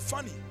on, you are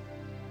funny.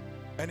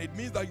 And it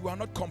means that you are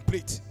not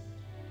complete.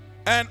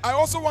 And I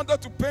also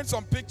wanted to paint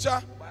some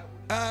picture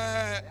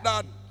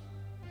that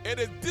it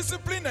is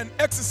discipline and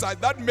exercise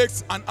that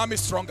makes an army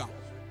stronger.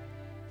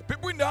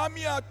 People in the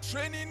army are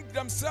training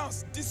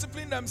themselves,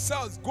 disciplining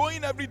themselves,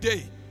 going every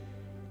day.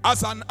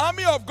 As an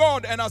army of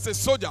God and as a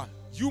soldier,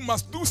 you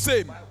must do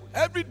same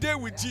every day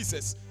with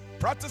Jesus.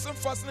 Practicing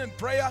fasting and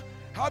prayer,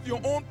 have your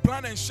own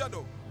plan and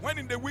schedule. When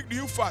in the week do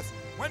you fast?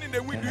 When in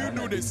the week do you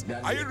do this?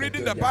 Are you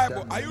reading the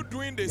Bible? Are you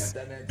doing this?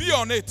 Be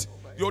on it.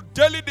 Your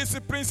daily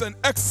disciplines and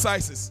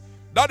exercises.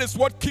 That is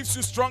what keeps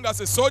you strong as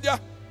a soldier.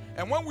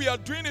 And when we are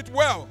doing it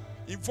well,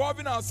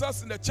 involving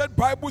ourselves in the church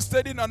Bible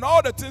study and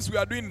all the things we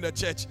are doing in the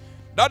church,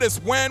 that is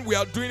when we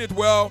are doing it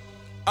well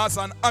as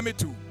an army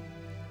too.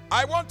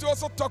 I want to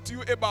also talk to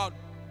you about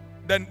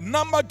the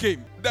number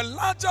game. The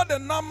larger the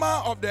number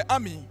of the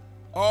army,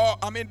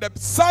 the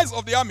size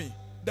of the army,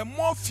 the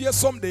more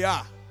fearsome they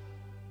are.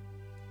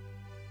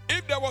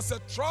 If there was a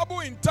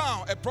trouble in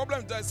town, a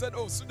problem, I said,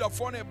 oh, soldier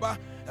for neighbor,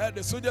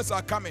 the soldiers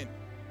are coming.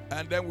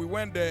 And then we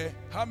went there.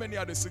 How many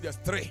are the soldiers?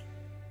 3.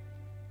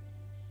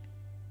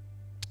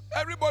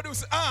 Everybody will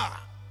say,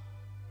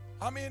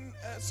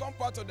 some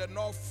part of the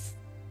north,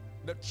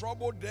 the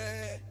trouble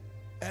there,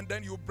 and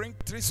then you bring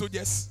 3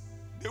 soldiers,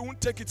 they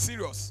won't take it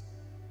serious.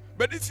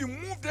 But if you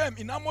move them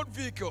in armored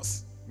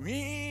vehicles,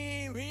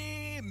 many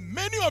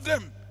of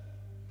them,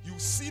 you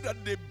see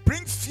that they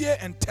bring fear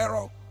and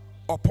terror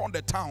upon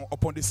the town,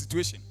 upon the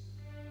situation.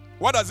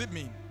 What does it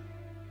mean?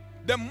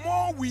 The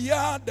more we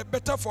are, the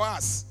better for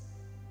us.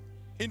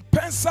 In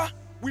Pensa,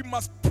 we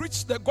must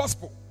preach the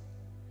gospel.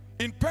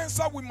 In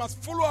Pensa, we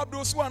must follow up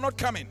those who are not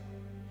coming.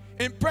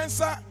 In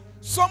Pensa,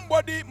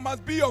 somebody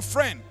must be your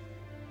friend.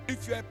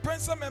 If you're a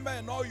Pensa member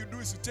and all you do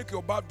is you take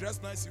your bath, dress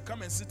nice, you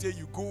come and sit here,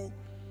 you go,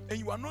 and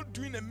you are not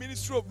doing a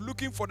ministry of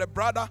looking for the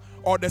brother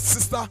or the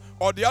sister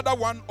or the other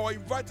one or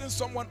inviting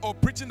someone or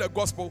preaching the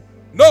gospel.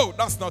 No,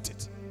 that's not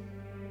it.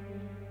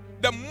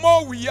 The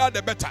more we are,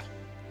 the better.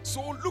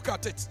 So look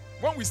at it.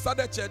 When we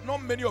started church,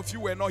 not many of you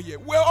were not here.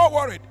 We're all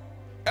worried.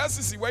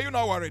 LCC, were you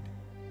not worried?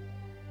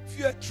 If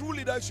you're a true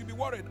leader, you should be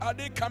worried. Are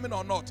they coming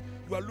or not?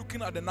 You are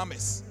looking at the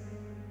numbers.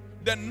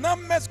 The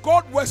numbers,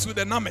 God works with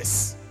the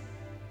numbers.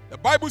 The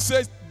Bible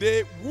says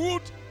they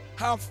would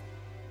have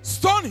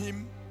stoned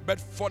him, but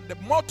for the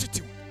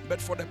multitude,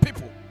 but for the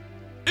people.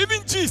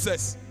 Even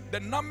Jesus, the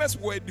numbers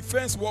were a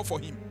defense wall for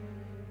him.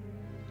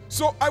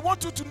 So I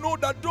want you to know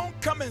that don't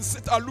come and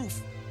sit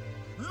aloof.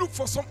 Look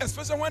for some,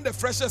 especially when the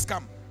freshers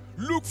come.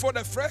 Look for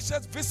the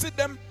freshers, visit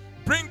them,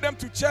 bring them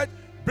to church,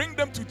 bring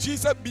them to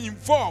Jesus, be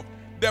involved.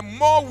 The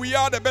more we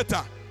are, the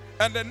better.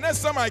 And the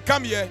next time I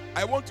come here,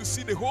 I want to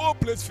see the whole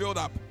place filled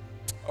up.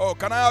 Oh,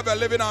 can I have a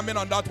living amen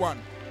on that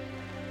one?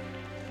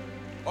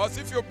 Or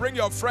if you bring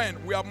your friend,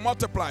 we are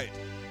multiplied.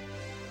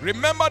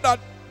 Remember that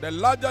the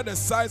larger the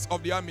size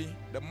of the army,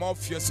 the more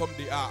fearsome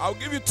they are. I'll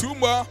give you 2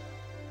 more,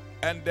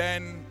 and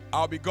then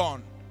I'll be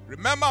gone.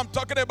 Remember, I'm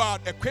talking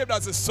about equipped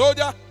as a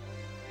soldier,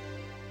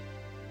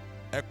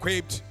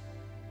 equipped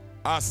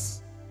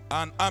as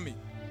an army.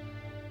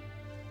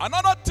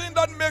 Another thing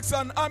that makes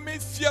an army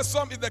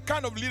fearsome is the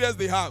kind of leaders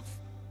they have.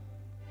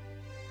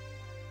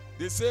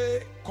 They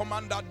say,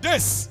 Commander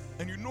this,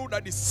 and you know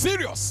that it's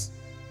serious.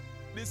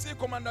 They say,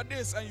 Commander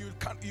this, and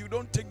you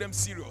don't take them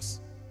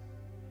serious.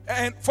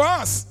 And for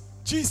us,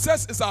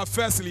 Jesus is our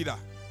first leader.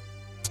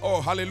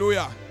 Oh,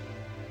 hallelujah.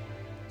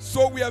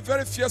 So we are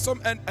very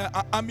fearsome and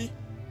army.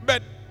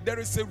 But there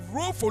is a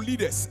role for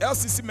leaders,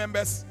 LCC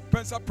members,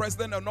 Pensa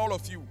president, and all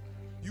of you.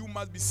 You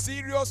must be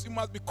serious, you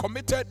must be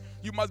committed,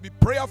 you must be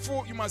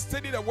prayerful, you must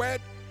study the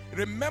word.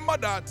 Remember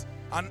that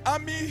an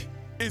army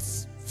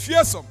is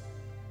fearsome,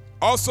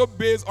 also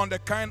based on the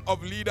kind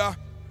of leader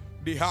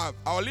they have.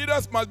 Our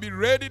leaders must be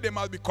ready, they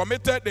must be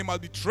committed, they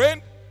must be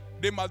trained,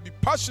 they must be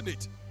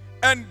passionate,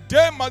 and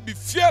they must be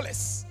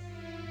fearless,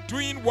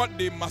 doing what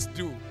they must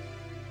do.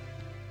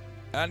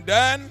 And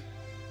then,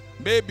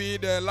 maybe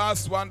the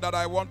last one that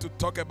I want to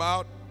talk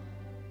about,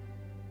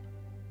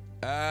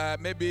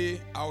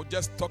 maybe I'll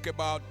just talk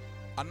about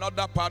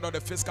another part of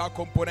the physical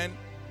component.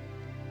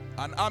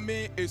 An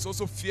army is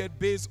also feared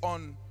based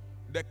on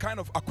the kind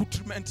of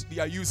accoutrement they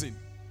are using.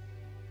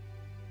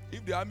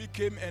 If the army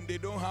came and they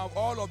don't have,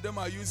 all of them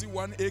are using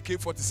one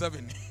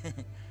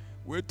AK-47.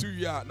 We're too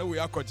young. No, we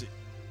are koji.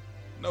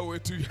 No, we're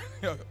too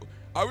young.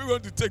 Are we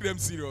going to take them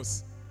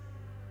serious?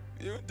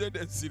 You don't take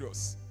them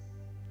serious.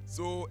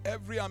 So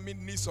every army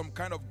needs some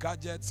kind of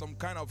gadget, some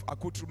kind of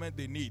accoutrement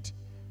they need.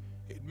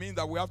 It means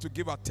that we have to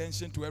give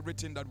attention to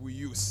everything that we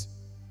use.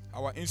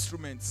 Our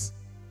instruments,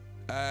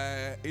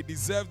 it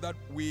deserves that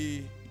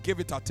we give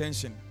it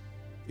attention.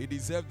 It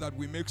deserves that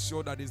we make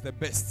sure that it's the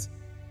best.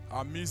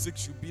 Our music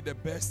should be the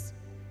best.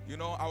 You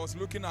know, I was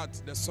looking at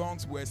the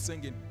songs we're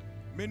singing.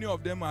 Many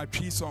of them are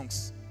Tree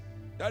songs.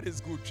 That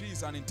is good. Tree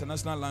is an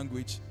international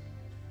language.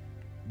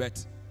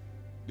 But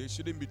there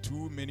shouldn't be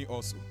too many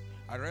also.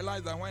 I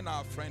realized that when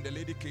our friend, the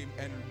lady, came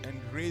and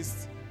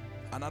raised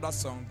another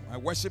song, "My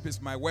worship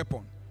is my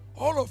weapon,"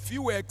 all of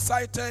you were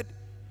excited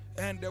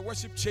and the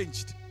worship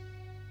changed.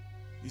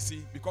 You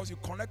see, because you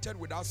connected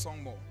with that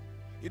song more.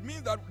 It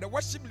means that the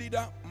worship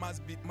leader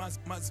must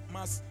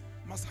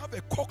have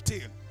a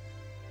cocktail.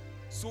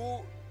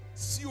 So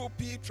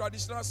COP,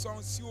 traditional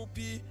songs,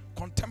 COP,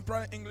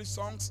 contemporary English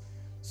songs,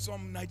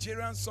 some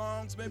Nigerian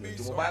songs, maybe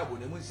some,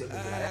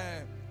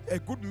 a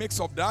good mix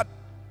of that,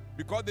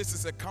 because this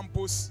is a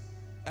campus,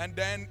 and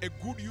then a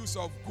good use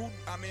of good,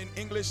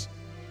 English,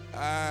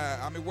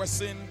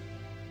 Western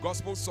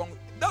gospel song.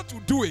 That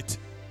will do it.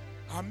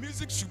 Our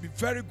music should be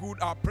very good,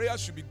 our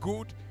prayers should be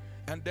good,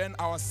 and then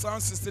our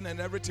sound system and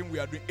everything we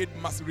are doing, it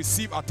must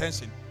receive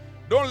attention.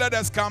 Don't let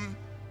us come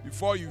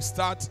before you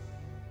start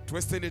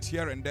twisting it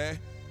here and there,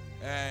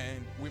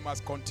 and we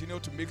must continue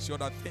to make sure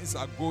that things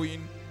are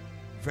going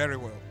very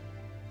well.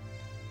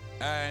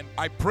 And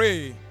I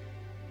pray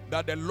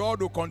that the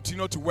Lord will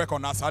continue to work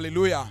on us.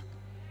 Hallelujah.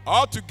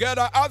 All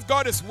together, as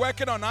God is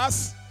working on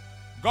us,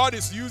 God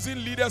is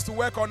using leaders to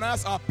work on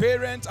us, our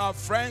parents, our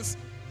friends,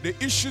 the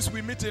issues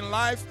we meet in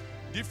life,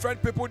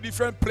 different people,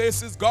 different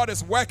places. God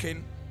is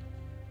working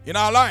in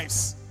our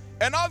lives.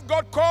 And as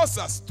God calls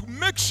us to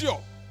make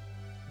sure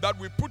that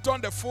we put on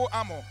the full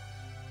armor,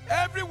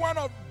 every one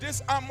of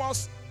these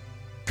armors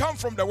come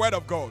from the word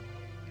of God.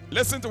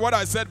 Listen to what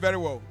I said very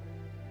well.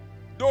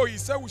 Though he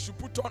said we should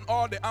put on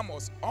all the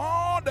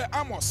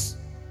armors,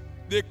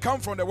 they come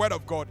from the word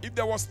of God. If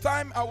there was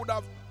time, I would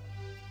have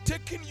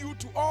taken you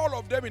to all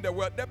of them in the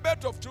word. The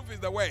belt of truth is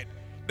the word.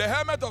 The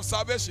helmet of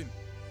salvation,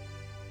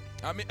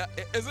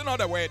 is it not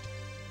the word?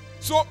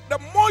 So the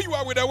more you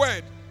are with the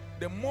word,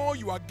 the more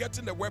you are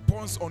getting the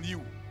weapons on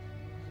you.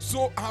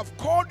 So I have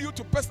called you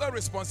to personal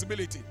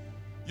responsibility.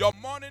 Your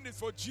morning is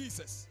for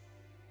Jesus.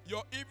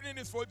 Your evening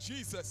is for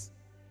Jesus.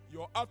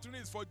 Your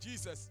afternoon is for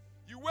Jesus.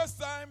 You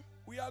waste time,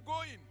 we are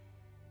going.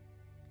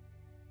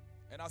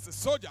 And as a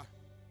soldier,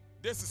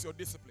 this is your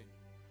discipline.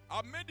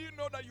 I've made you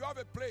know that you have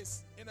a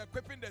place in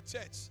equipping the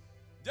church.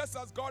 Just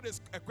as God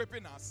is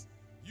equipping us,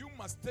 you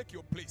must take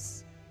your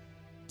place.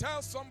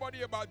 Tell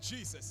somebody about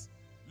Jesus.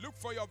 Look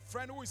for your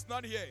friend who is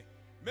not here.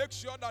 Make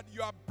sure that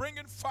you are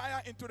bringing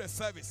fire into the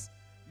service.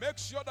 Make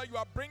sure that you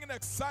are bringing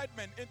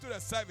excitement into the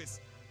service.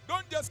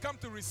 Don't just come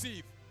to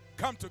receive,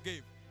 come to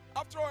give.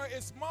 After all,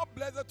 it's more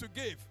blessed to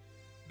give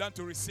than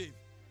to receive.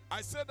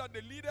 I said that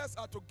the leaders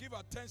are to give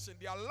attention.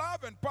 Their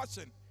love and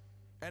passion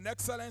and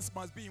excellence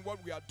must be in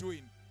what we are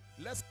doing.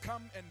 Let's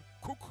come and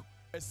cook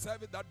a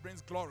service that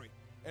brings glory.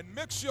 And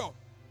make sure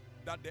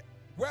that the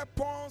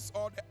weapons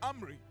or the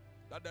armory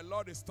that the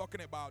Lord is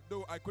talking about,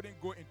 though I couldn't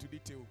go into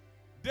detail,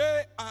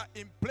 they are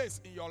in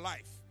place in your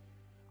life.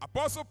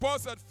 Apostle Paul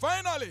said,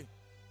 finally,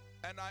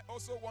 and I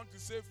also want to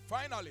say,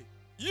 finally,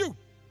 you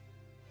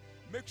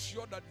make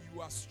sure that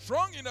you are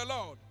strong in the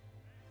Lord,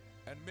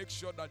 and make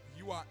sure that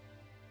you are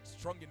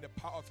strong in the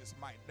power of his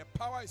might. The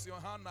power is in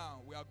your hand now.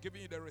 We are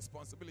giving you the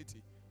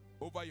responsibility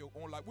over your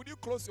own life. Would you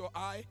close your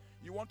eye?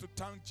 You want to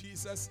thank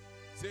Jesus.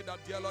 Say that,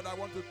 dear Lord, I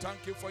want to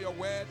thank you for your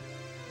word.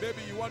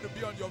 Maybe you want to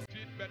be on your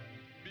feet, but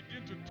begin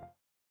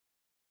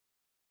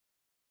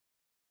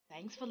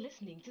Thanks for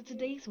listening to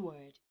today's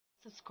word.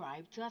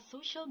 Subscribe to our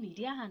social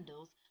media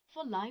handles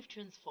for life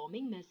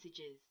transforming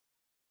messages.